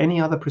offer any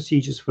other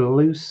procedures for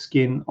loose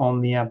skin on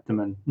the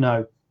abdomen?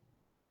 No.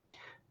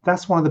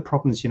 That's one of the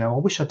problems. I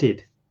wish I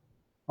did.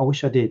 I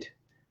wish I did,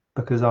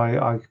 because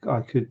I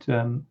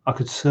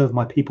could serve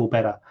my people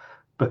better.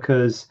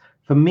 Because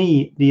for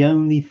me, the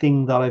only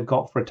thing that I've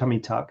got for a tummy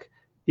tuck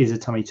is a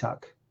tummy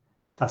tuck.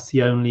 That's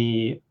the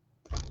only.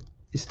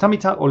 It's a tummy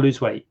tuck or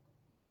lose weight.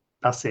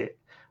 That's it.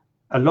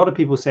 A lot of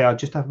people say I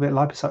just have a bit of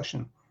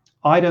liposuction.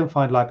 I don't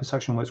find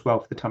liposuction works well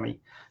for the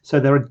tummy. So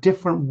there are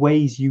different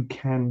ways you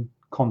can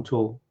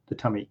contour the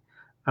tummy.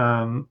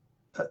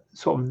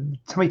 Sort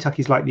of tummy tuck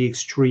is like the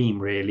extreme,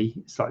 really.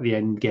 It's like the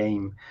end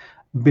game.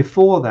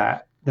 Before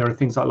that, there are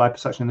things like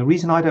liposuction. And the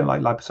reason I don't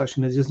like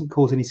liposuction is it doesn't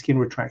cause any skin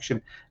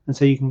retraction. And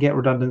so you can get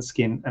redundant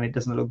skin and it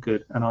doesn't look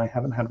good. And I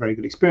haven't had very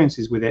good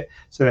experiences with it.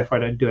 So therefore,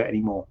 I don't do it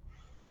anymore.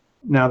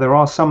 Now, there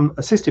are some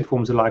assisted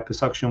forms of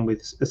liposuction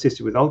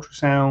assisted with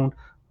ultrasound,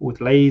 or with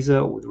laser,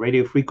 or with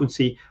radio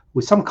frequency,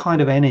 with some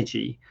kind of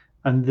energy.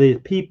 And the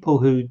people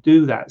who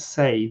do that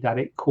say that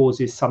it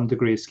causes some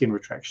degree of skin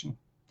retraction.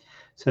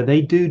 So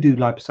they do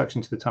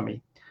liposuction to the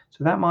tummy.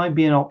 So that might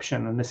be an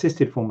option, an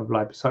assisted form of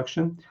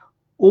liposuction,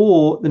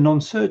 or the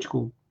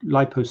non-surgical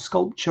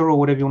liposculpture, or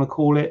whatever you want to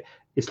call it.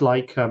 It's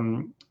like,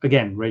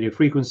 again, radio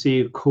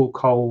frequency,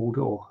 cold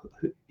or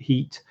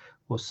heat,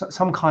 or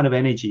some kind of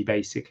energy,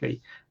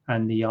 basically.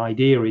 And the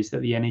idea is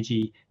that the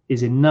energy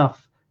is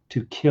enough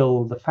to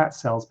kill the fat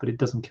cells, but it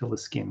doesn't kill the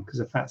skin, because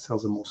the fat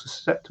cells are more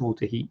susceptible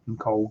to heat and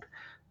cold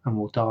and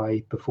will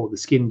die before the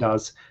skin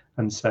does.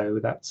 And so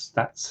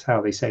that's how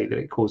they say that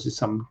it causes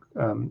some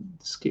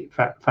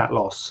fat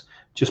loss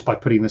just by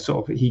putting the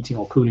sort of heating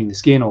or cooling the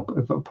skin or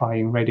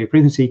applying radio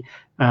frequency.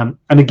 And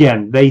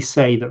again, they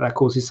say that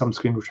causes some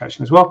skin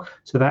retraction as well.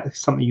 So that's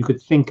something you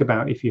could think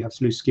about if you have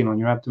loose skin on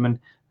your abdomen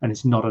and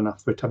it's not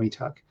enough for a tummy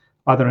tuck.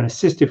 Either an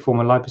assisted form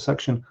of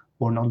liposuction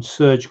or a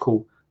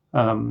non-surgical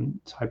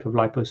type of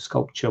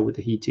liposculpture with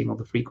the heating or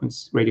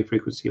the radio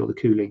frequency or the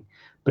cooling.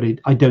 But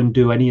I don't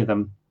do any of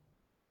them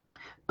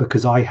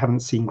because I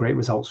haven't seen great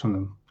results from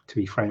them, to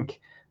be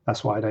frank.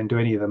 That's why I don't do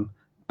any of them.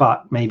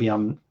 But maybe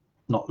I'm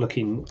not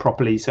looking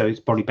properly, so it's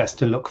probably best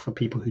to look for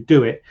people who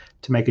do it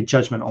to make a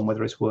judgment on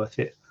whether it's worth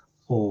it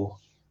or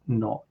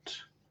not.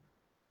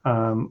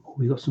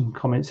 We got some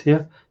comments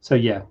here. So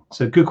yeah,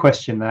 so good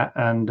question that,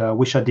 and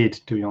wish I did,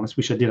 to be honest.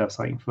 Wish I did have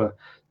something for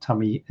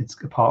tummy. It's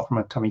apart from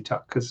a tummy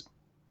tuck, because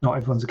not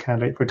everyone's a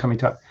candidate for a tummy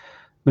tuck.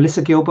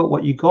 Melissa Gilbert,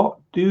 what you got?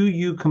 Do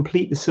you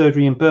complete the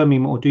surgery in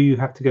Birmingham or do you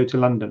have to go to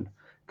London?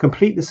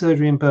 Complete the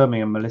surgery in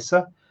Birmingham,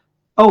 Melissa.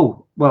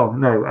 Oh, well,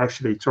 no,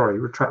 actually, sorry,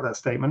 retract that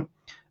statement.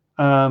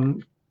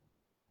 The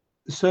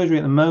surgery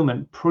at the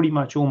moment, pretty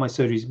much all my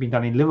surgeries have been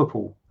done in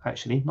Liverpool,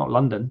 actually, not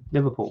London,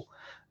 Liverpool.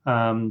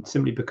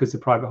 Simply because the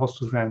private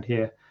hospitals around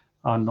here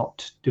are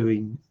not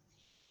doing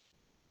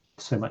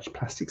so much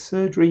plastic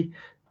surgery,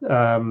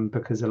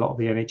 because a lot of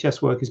the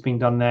NHS work is being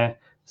done there.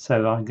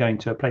 So I'm going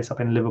to a place up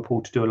in Liverpool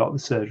to do a lot of the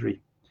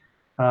surgery.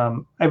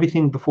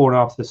 Everything before and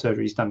after the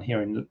surgery is done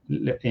here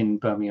in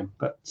Birmingham,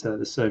 but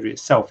the surgery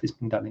itself is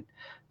being done in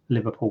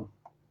Liverpool.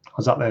 I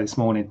was up there this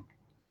morning.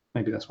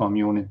 Maybe that's why I'm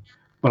yawning.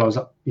 Well, I was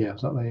up there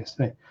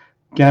yesterday.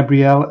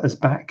 Gabrielle is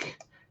back.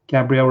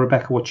 Gabrielle,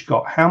 Rebecca, what you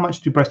got? How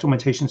much do breast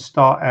augmentations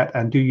start at,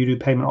 and do you do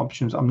payment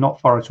options? I'm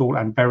not far at all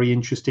and very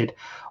interested.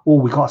 Oh,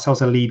 we got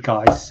ourselves a lead,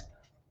 guys.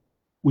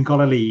 We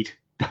got a lead.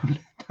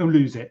 Don't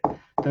lose it.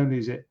 Don't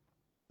lose it.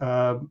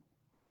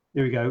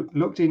 There we go.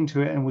 Looked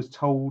into it and was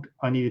told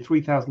I needed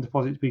 3,000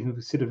 deposit to be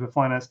considered for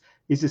finance.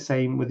 Is the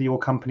same with your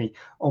company?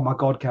 Oh my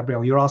God,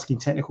 Gabrielle, you're asking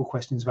technical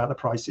questions about the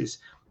prices.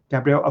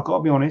 Gabrielle, I've got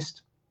to be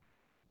honest.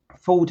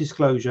 Full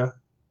disclosure,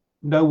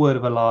 no word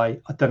of a lie.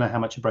 I don't know how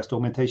much a breast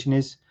augmentation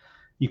is.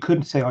 You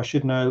could say I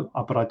should know,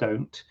 but I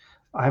don't.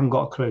 I haven't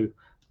got a clue.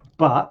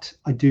 But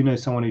I do know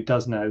someone who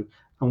does know.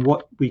 And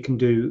what we can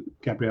do,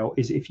 Gabrielle,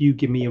 is if you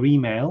give me your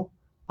email,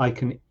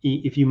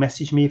 if you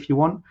message me if you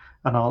want,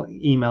 and I'll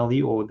email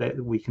you, or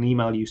we can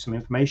email you some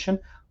information,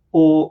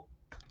 or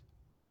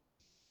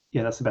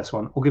yeah, that's the best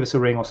one. Or give us a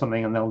ring or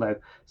something, and they'll know.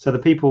 So the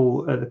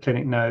people at the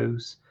clinic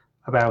knows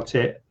about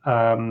it.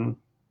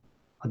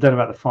 I don't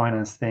know about the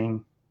finance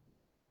thing.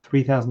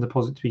 3,000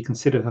 deposit to be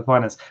considered for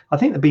finance. I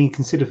think that being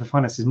considered for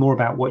finance is more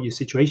about what your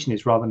situation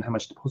is rather than how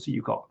much deposit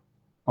you got.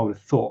 I would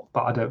have thought,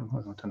 but I don't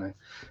know.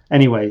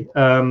 Anyway,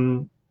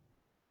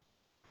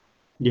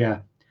 yeah,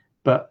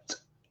 but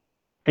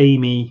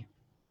Amy,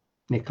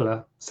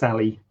 Nicola,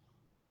 Sally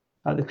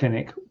at the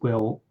clinic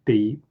will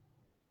be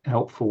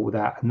helpful with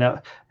that,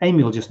 and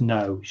Amy will just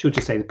know. She'll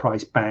just say the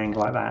price, bang,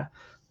 like that.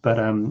 But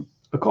I've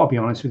got to be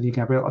honest with you,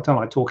 Gabrielle, I don't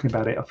like talking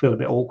about it. I feel a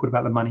bit awkward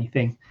about the money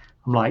thing.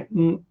 I'm like,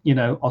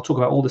 I'll talk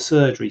about all the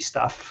surgery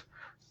stuff,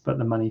 but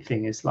the money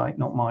thing is like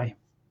not my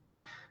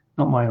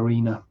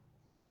arena.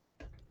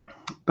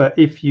 But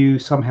if you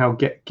somehow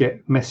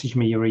message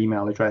me your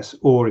email address,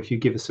 or if you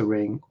give us a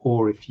ring,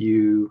 or if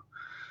you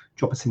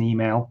drop us an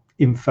email,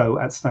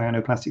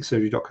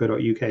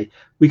 info@staianoplasticsurgery.co.uk.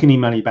 We can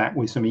email you back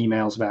with some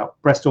emails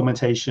about breast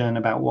augmentation,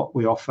 about what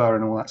we offer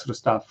and all that sort of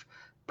stuff,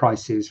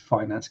 prices,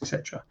 finance,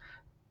 etc.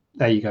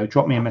 There you go.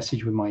 Drop me a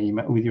message with my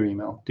email, with your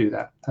email. Do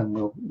that, and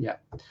we'll. Yeah.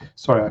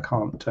 Sorry, I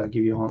can't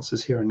give you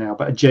answers here and now,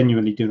 but I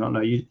genuinely do not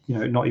know. You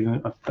know, not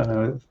even I don't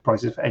know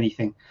prices for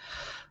anything.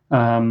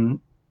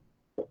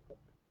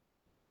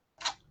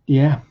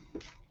 Yeah,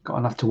 got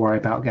enough to worry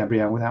about,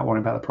 Gabrielle, without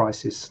worrying about the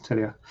prices. I tell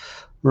you.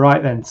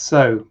 Right then.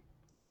 So,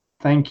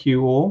 thank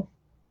you all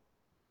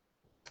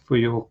for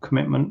your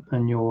commitment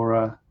and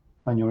your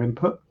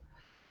input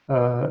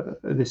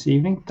this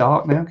evening.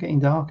 Dark now, getting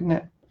dark, isn't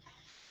it?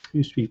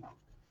 Used to be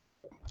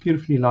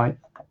beautifully light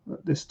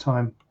at this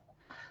time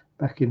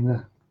back in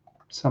the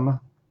summer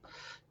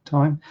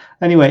time.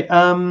 Anyway,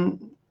 I've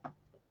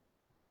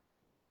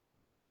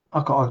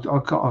got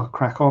to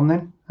crack on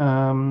then.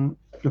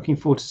 Looking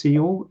forward to see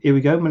you all. Here we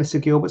go. Melissa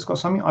Gilbert's got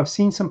something. I've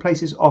seen some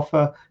places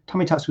offer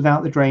tummy tucks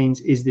without the drains.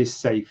 Is this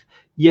safe?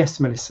 Yes,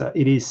 Melissa,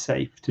 it is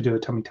safe to do a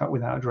tummy tuck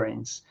without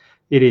drains.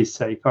 It is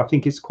safe. I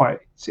think it's quite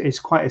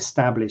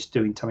established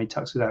doing tummy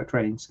tucks without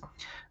drains.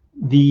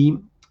 The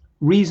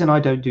reason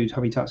I don't do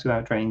tummy tucks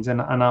without drains, and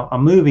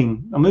I'm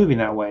moving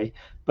that way,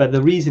 but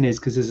the reason is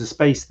because there's a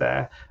space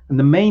there, and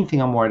the main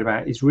thing I'm worried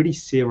about is really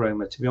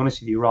seroma, to be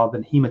honest with you, rather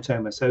than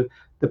hematoma. So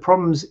the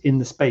problems in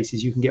the space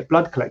is you can get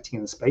blood collecting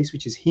in the space,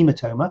 which is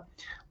hematoma,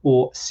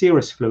 or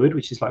serous fluid,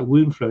 which is like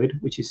wound fluid,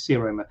 which is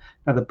seroma.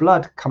 Now the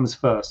blood comes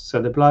first,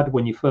 so the blood,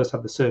 when you first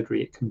have the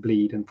surgery, it can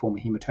bleed and form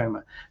a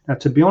hematoma. Now,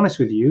 to be honest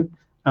with you,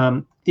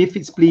 if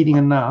it's bleeding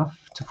enough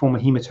to form a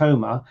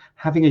hematoma,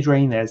 having a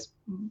drain there is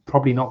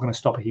probably not going to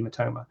stop a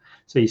hematoma.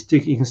 So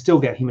you can still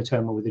get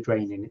hematoma with a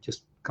drain in. It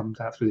just comes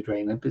out through the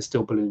drain and it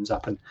still balloons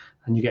up and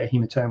you get a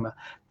hematoma.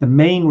 The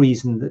main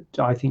reason that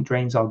I think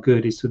drains are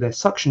good is they're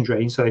suction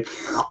drains, so they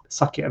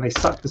suck it and they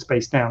suck the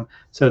space down.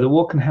 So that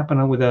what can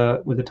happen with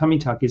a tummy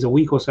tuck is a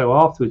week or so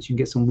afterwards you can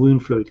get some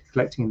wound fluid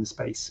collecting in the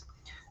space.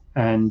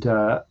 And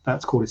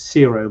that's called a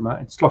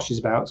seroma. It sloshes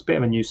about. It's a bit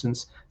of a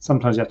nuisance.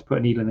 Sometimes you have to put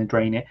a needle in and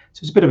drain it.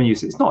 So it's a bit of a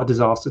nuisance. It's not a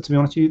disaster, to be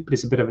honest with you, but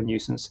it's a bit of a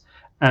nuisance.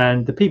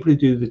 And the people who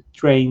do the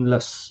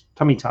drainless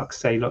tummy tucks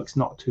say, look, it's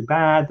not too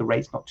bad. The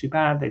rate's not too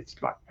bad.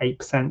 It's like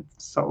 8%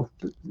 sort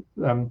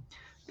of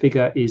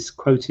figure is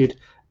quoted.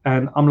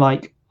 And I'm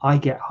like,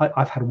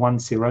 I've had one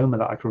seroma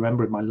that I can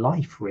remember in my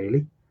life,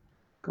 really.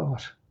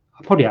 Gosh.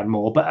 I probably had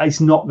more, but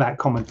it's not that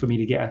common for me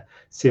to get a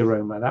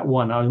seroma. That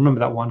one, I remember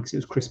that one because it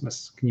was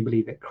Christmas. Can you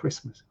believe it?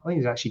 Christmas. I think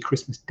it was actually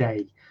Christmas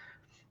Day.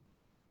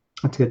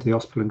 I had to go to the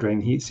hospital and drain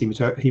the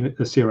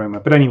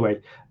seroma. But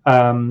anyway,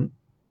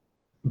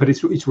 but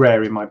it's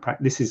rare in my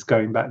practice. This is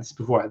going back. This is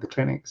before I had the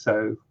clinic,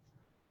 so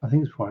I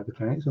think it's before I had the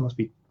clinic. So it must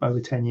be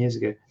over 10 years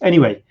ago.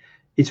 Anyway,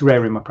 it's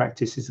rare in my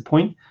practice. Is the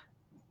point?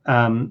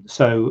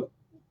 So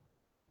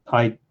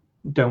I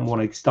don't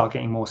want to start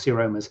getting more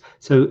seromas.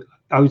 So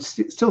I would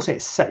still say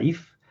it's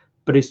safe,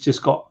 but it's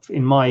just got,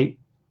 in my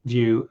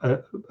view, a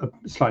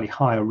slightly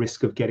higher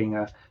risk of getting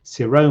a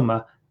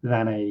seroma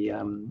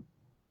than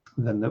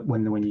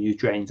when you use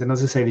drains. And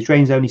as I say, the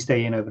drains only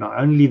stay in overnight.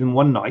 I only leave them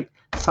one night,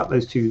 suck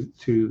those two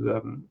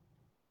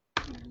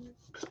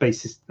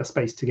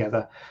space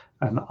together,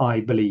 and I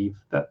believe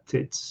that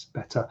it's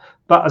better.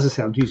 But as I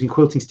say, I'm using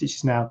quilting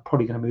stitches now,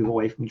 probably going to move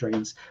away from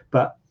drains.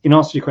 But in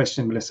answer to your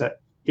question, Melissa,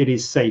 it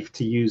is safe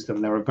to use them.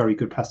 There are very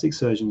good plastic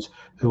surgeons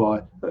who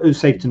are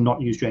safe to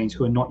not use drains,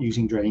 who are not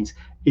using drains.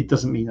 It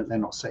doesn't mean that they're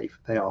not safe.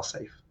 They are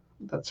safe.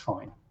 That's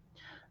fine.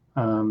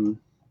 I'll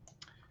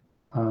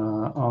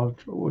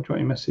drop you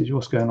a message.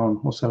 What's going on?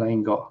 What's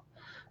Elaine got?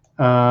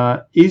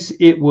 Is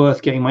it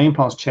worth getting my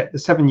implants checked? They're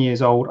 7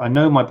 years old. I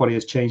know my body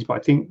has changed, but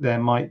I think there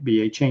might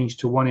be a change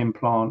to one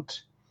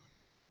implant.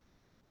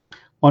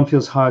 One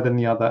feels higher than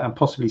the other and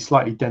possibly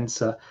slightly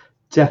denser.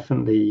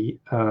 Definitely,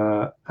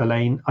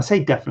 Elaine. I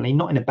say definitely,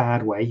 not in a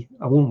bad way.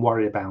 I won't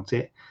worry about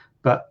it.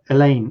 But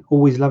Elaine,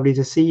 always lovely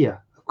to see you.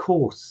 Of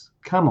course.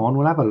 Come on,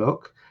 we'll have a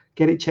look.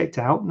 Get it checked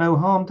out. No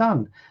harm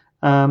done.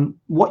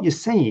 What you're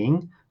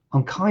saying,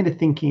 I'm kind of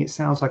thinking it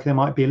sounds like there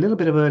might be a little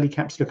bit of early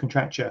capsular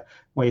contracture,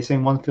 where you're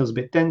saying one feels a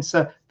bit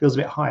denser, feels a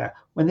bit higher.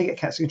 When they get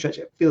capsular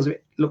contracture,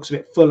 it looks a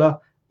bit fuller.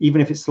 Even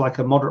if it's like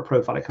a moderate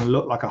profile, it can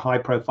look like a high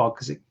profile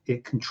because it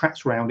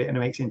contracts around it and it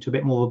makes it into a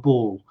bit more of a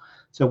ball.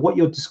 So what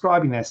you're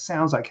describing there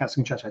sounds like capsular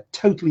contracture.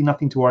 Totally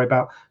nothing to worry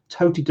about.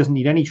 Totally doesn't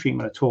need any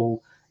treatment at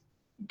all.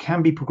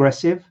 Can be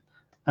progressive.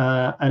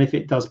 And if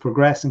it does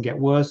progress and get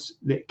worse,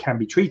 it can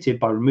be treated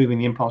by removing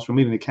the implants,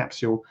 removing the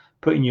capsule,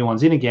 putting new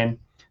ones in again.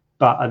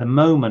 But at the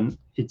moment,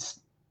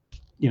 it's,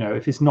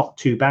 if it's not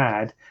too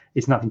bad,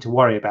 it's nothing to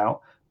worry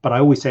about. But I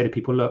always say to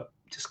people, look,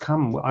 just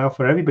come. I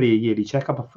offer everybody a yearly checkup.